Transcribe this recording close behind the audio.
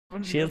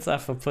Shields are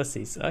for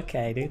pussies.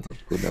 Okay, dude.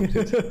 Good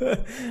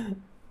update.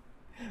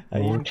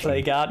 You can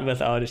play guard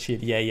without a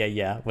shield.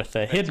 Yeah. With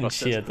a hidden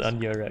shield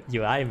on your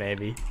UI,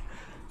 maybe.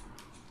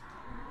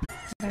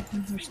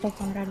 We're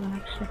stuck on red one,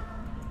 actually.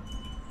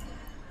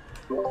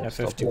 Yeah,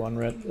 51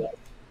 red.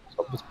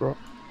 Stop this, bro.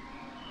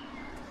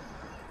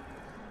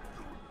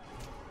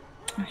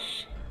 Oh,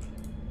 shit.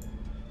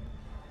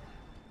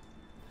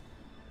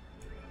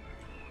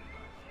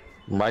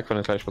 Mike, wenn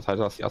du gleich was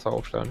hast, die Asse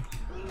aufstellen.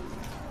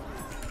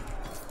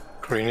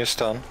 Green is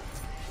done.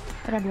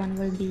 Red one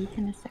will be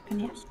in a second,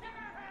 yes.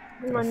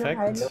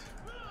 Perfect.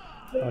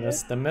 How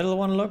does the middle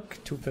one look?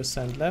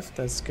 2% left,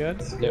 that's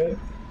good. Yeah.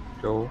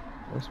 Go.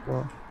 Nice,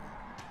 bro.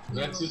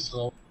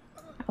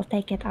 I'll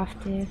take it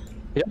after you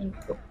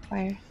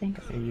fire things.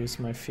 I use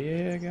my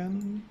fear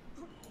again.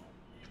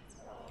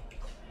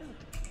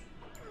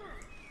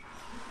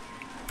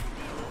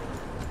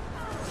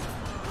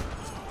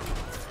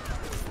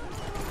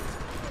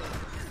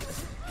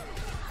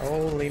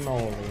 Holy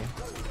moly.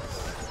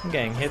 I'm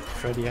getting hit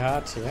pretty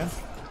hard here.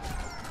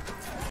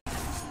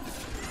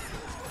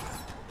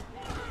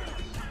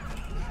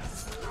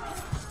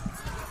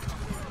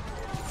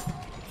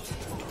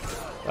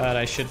 But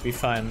I should be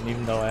fine,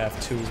 even though I have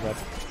 2, but...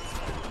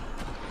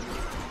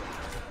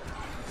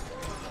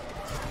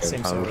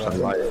 Seems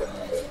alright.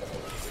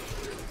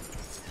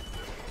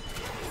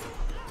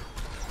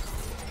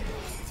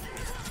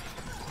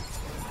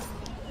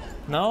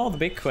 Now the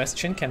big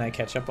question, can I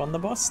catch up on the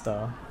boss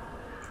though?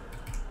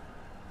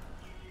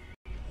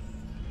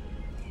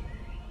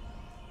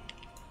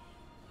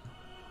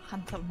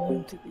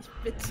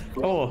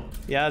 Oh,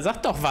 ja,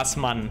 sag doch was,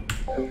 Mann!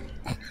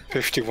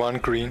 51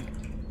 green.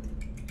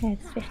 Yeah,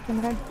 it's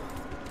 15 red.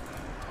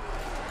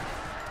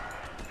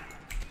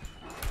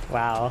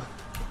 Wow.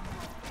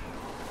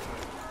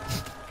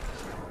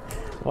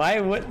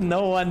 Why would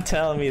no one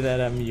tell me that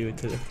I'm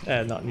muted?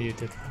 Not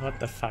muted. What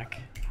the fuck?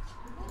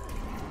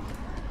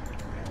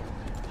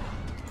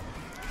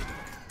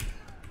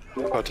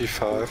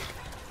 $45.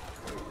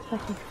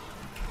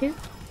 42.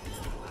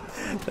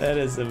 That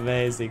is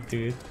amazing,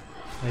 dude.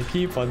 I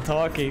keep on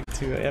talking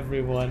to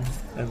everyone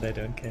and they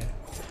don't care.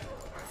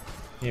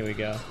 Here we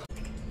go.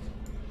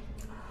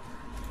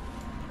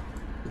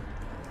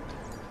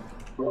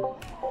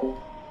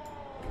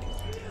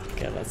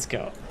 Okay, let's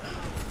go.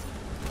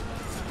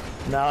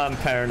 Now I'm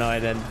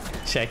paranoid and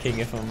checking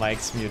if my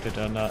mic's muted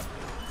or not.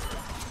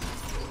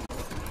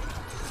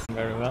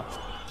 Very well.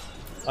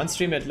 On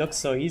stream it looks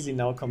so easy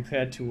now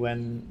compared to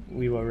when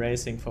we were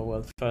racing for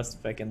world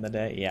first back in the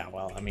day. Yeah,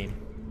 well, I mean,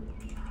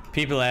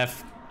 people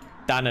have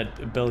done it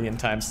a billion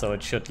times, so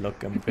it should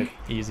look a bit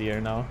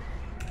easier now.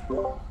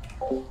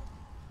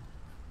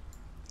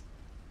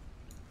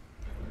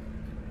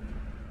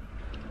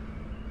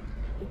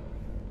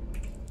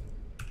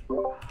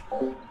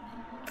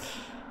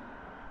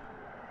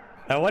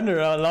 I wonder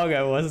how long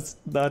I was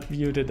not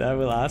muted. I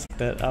will ask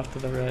that after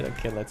the raid.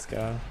 Okay, let's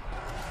go.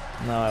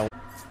 Now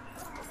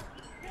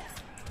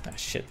ah,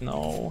 shit,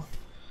 no.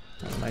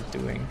 What am I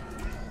doing?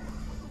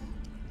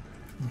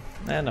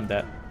 And I'm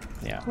dead.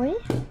 Yeah. Wait.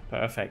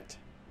 Perfect.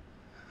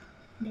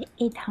 The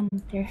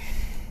ccHunTeR.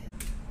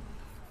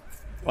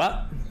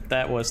 Well,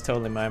 that was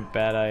totally my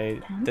bad.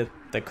 I did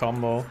the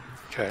combo.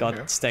 Okay,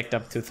 got stacked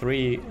up to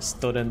 3,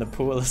 stood in the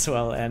pool as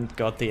well, and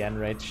got the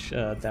enrage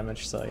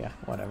damage, so yeah,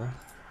 whatever.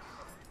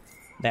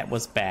 That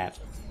was bad.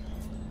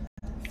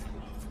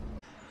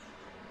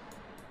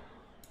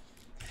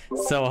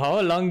 So how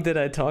long did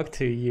I talk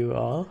to you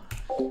all?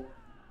 Too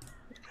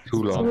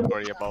long. Don't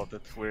worry about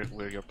it,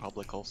 we're your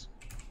publicals.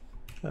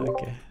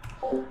 Okay.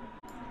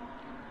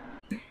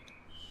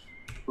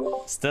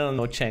 Still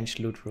no changed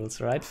loot rules,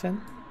 right,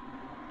 Finn?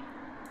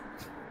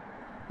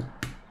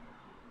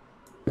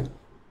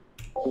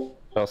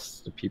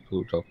 Just the people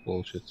who talk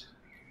bullshit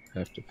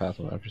have to pass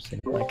on everything.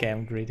 Okay,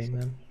 I'm greeting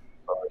them.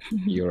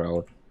 You're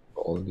out.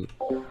 All the...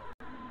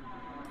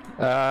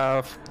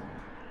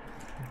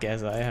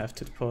 Guess I have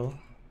to pull.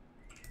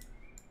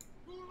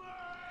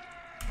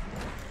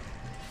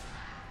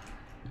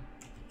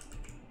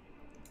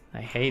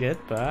 I hate it,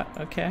 but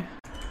okay.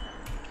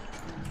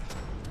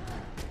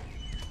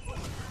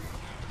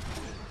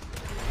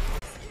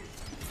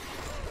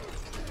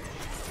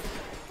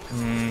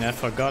 I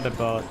forgot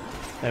about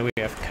that we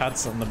have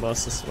cuts on the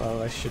boss as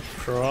well. I should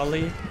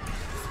probably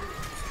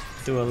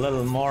do a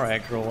little more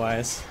aggro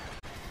wise.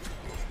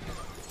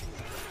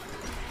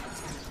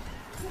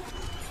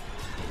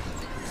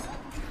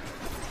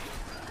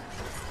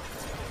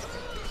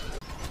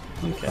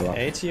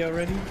 Okay, 80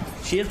 already.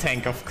 Shield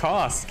tank, of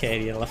course,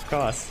 KDL, of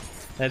course.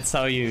 That's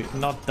how you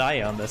not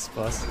die on this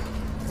boss.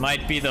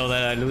 Might be though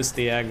that I lose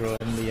the aggro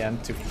in the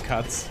end to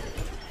cuts.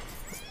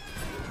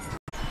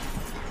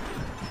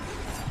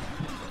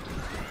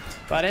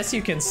 But as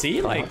you can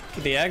see, like,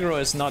 the aggro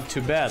is not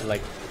too bad.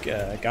 Like,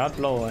 guard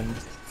blow and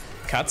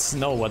cuts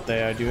know what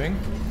they are doing,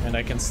 and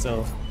I can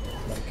still,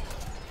 like,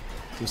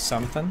 do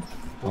something.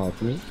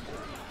 Help me.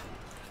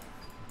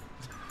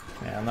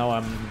 Yeah, now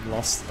I'm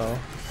lost though.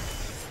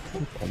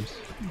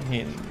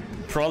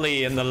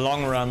 Probably in the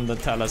long run the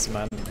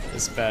talisman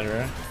is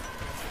better.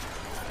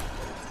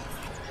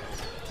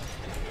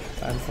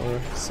 Time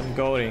for some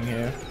goading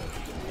here.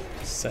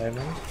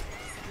 7.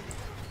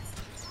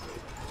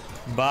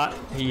 But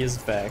he is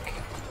back.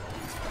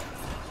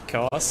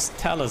 Cause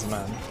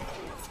Talisman.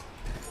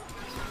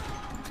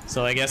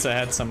 So I guess I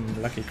had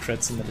some lucky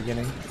crits in the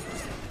beginning.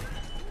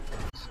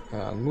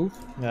 Move.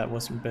 That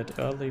was a bit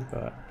early,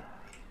 but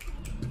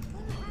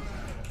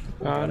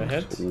got a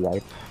hit.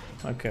 Wipe.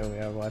 Okay, we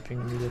are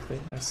wiping immediately.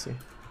 I see.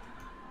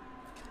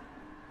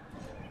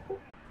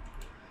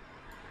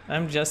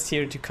 I'm just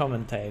here to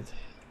commentate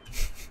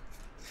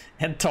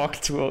and talk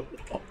to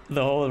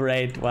the whole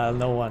raid while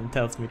no one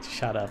tells me to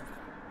shut up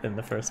in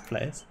the first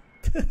place.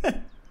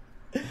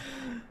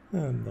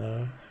 Oh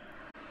no.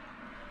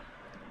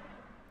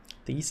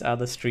 These are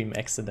the stream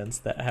accidents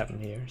that happen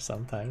here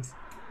sometimes.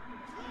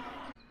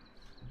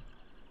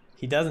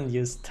 He doesn't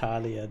use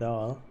Tali at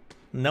all.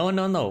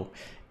 No.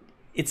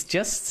 It's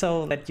just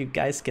so that you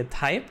guys get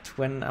hyped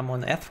when I'm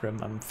on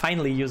Ethram. I'm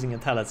finally using a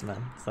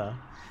talisman, so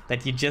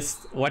that you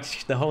just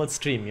watch the whole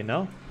stream, you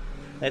know?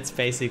 That's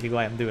basically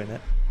why I'm doing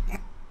it.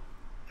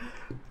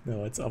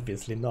 No, it's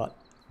obviously not.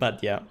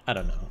 But yeah, I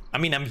don't know. I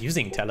mean, I'm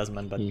using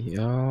talisman, but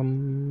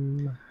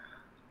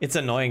it's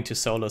annoying to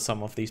solo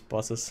some of these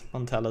bosses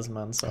on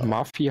talisman, so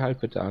Murphy halt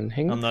bitte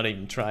anhängen. I'm not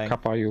even trying.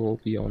 Kappa, you will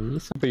be on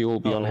knees. You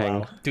will be on hang.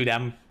 Wow. Dude,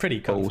 I'm pretty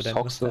confident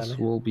with Hoxes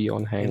will be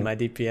on hang. in my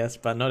DPS,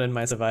 but not in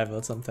my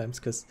survival sometimes,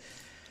 because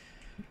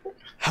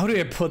how do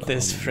I put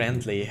this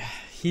friendly?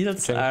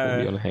 Heals are...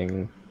 will be on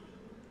hang.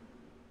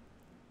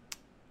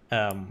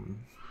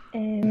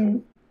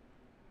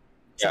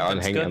 Yeah, on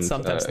hang, and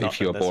if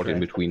you're bored in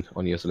between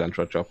on your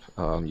Cilantro job,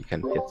 you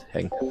can hit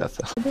hang. That's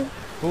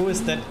Who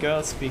is that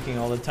girl speaking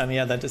all the time?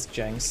 Yeah, that is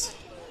Jenks.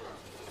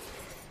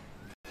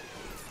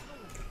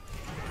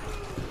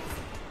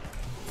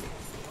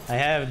 I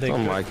have the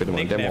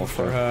nickname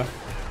for her.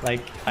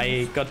 Like,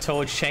 I got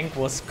told Shank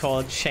was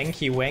called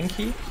Shanky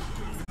Wanky,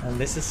 and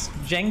this is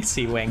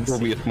Jenksy Wanksy. It will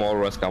be a small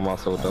Raskama,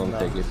 so don't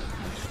take it.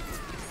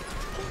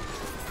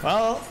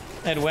 Well,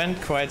 it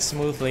went quite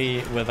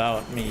smoothly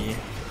without me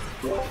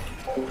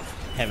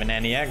having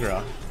any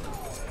aggro.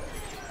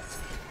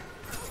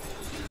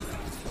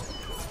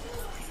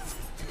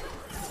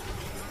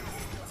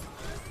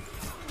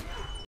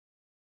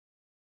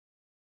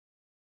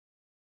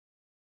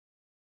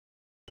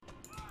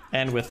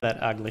 And with that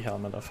ugly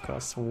helmet, of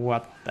course.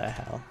 What the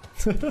hell?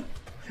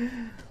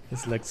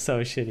 This looks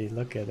so shitty,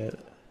 look at it.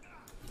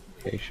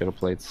 Okay, shadow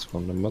plates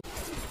from the mud.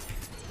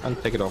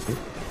 And take it off.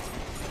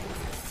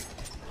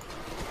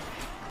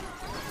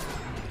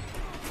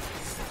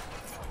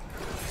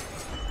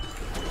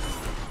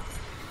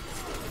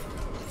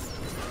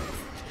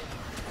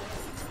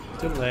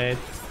 Too late.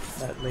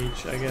 That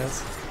leech, I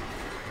guess.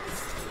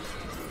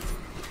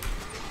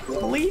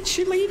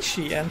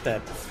 Leechy, and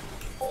that.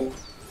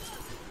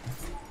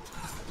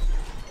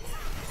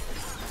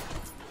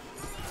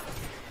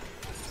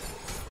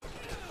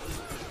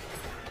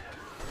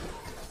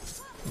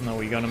 No,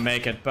 we're gonna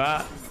make it,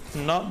 but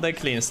not the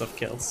cleanest of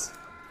kills.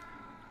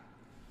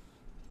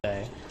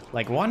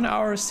 Like 1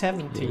 hour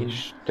 17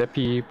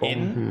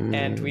 in,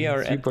 and we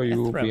are at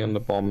Ethram. On the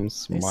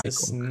bombs.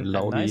 This is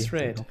a nice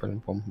raid.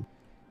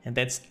 And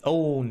that's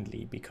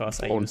only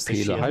because I used the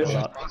shield a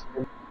lot.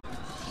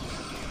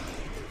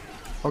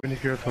 Oh, we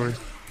need your authority.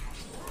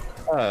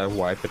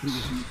 Wipe it.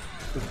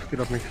 Get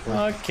up me.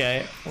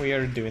 Okay, we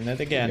are doing it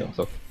again.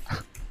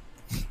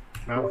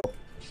 No.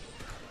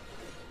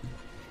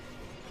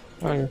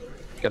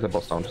 Get the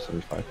boss down to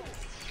 75.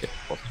 Okay,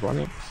 boss is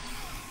running.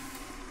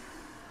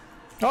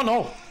 Oh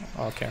no!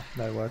 Okay,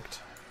 that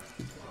worked.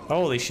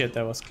 Holy shit,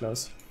 that was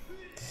close.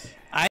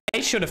 I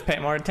should have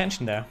paid more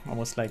attention there. I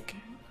was like,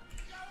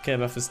 okay,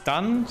 buff is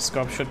done,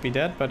 Scorp should be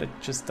dead, but it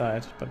just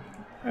died. But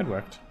it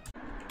worked.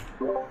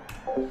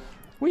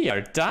 We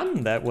are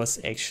done! That was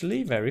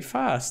actually very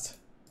fast.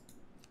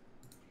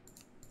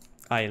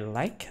 I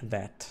like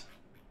that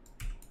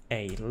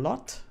a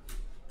lot.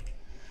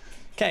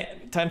 Okay,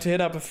 time to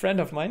hit up a friend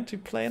of mine to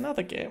play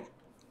another game.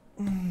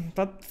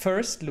 But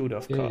first, loot,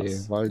 of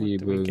course. Weil die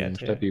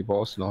Steffi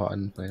Boss noch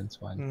an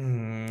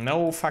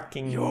no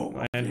fucking...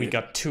 And we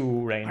got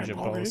 2 ranger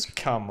bows.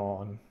 Come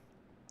on.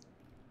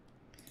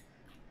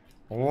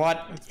 What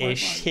a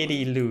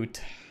shitty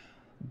loot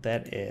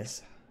that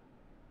is.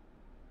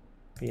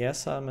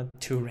 PS armor,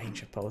 2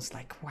 ranger bows.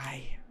 Like,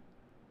 why?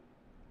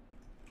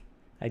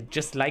 I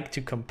just like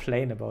to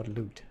complain about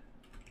loot.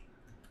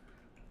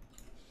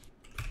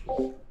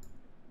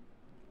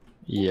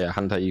 Yeah,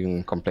 Hunter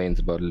even complains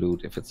about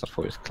loot if it's not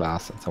for his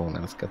class and someone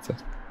else gets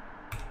it.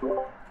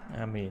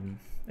 I mean,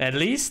 at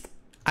least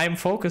I'm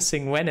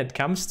focusing when it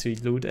comes to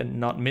loot and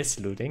not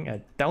mislooting.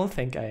 I don't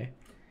think I...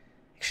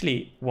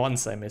 Actually,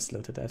 once I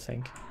mislooted, I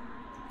think.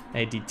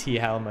 ADT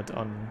helmet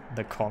on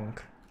the conch,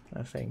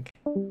 I think.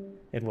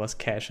 It was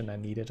cash and I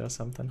needed or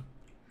something.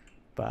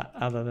 But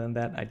other than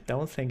that, I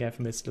don't think I've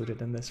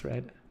mislooted in this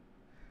raid.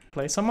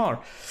 Play some more.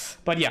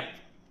 But yeah,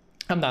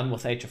 I'm done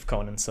with Age of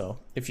Conan, so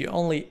if you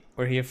only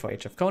were here for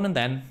Age of Conan,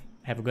 then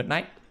have a good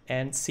night.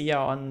 and see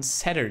ya on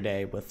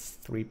Saturday with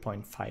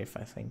 3.5,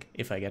 I think,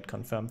 if I get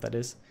confirmed, that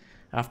is,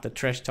 after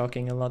trash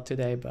talking a lot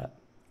today, but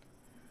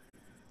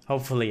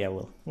hopefully I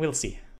will. We'll see.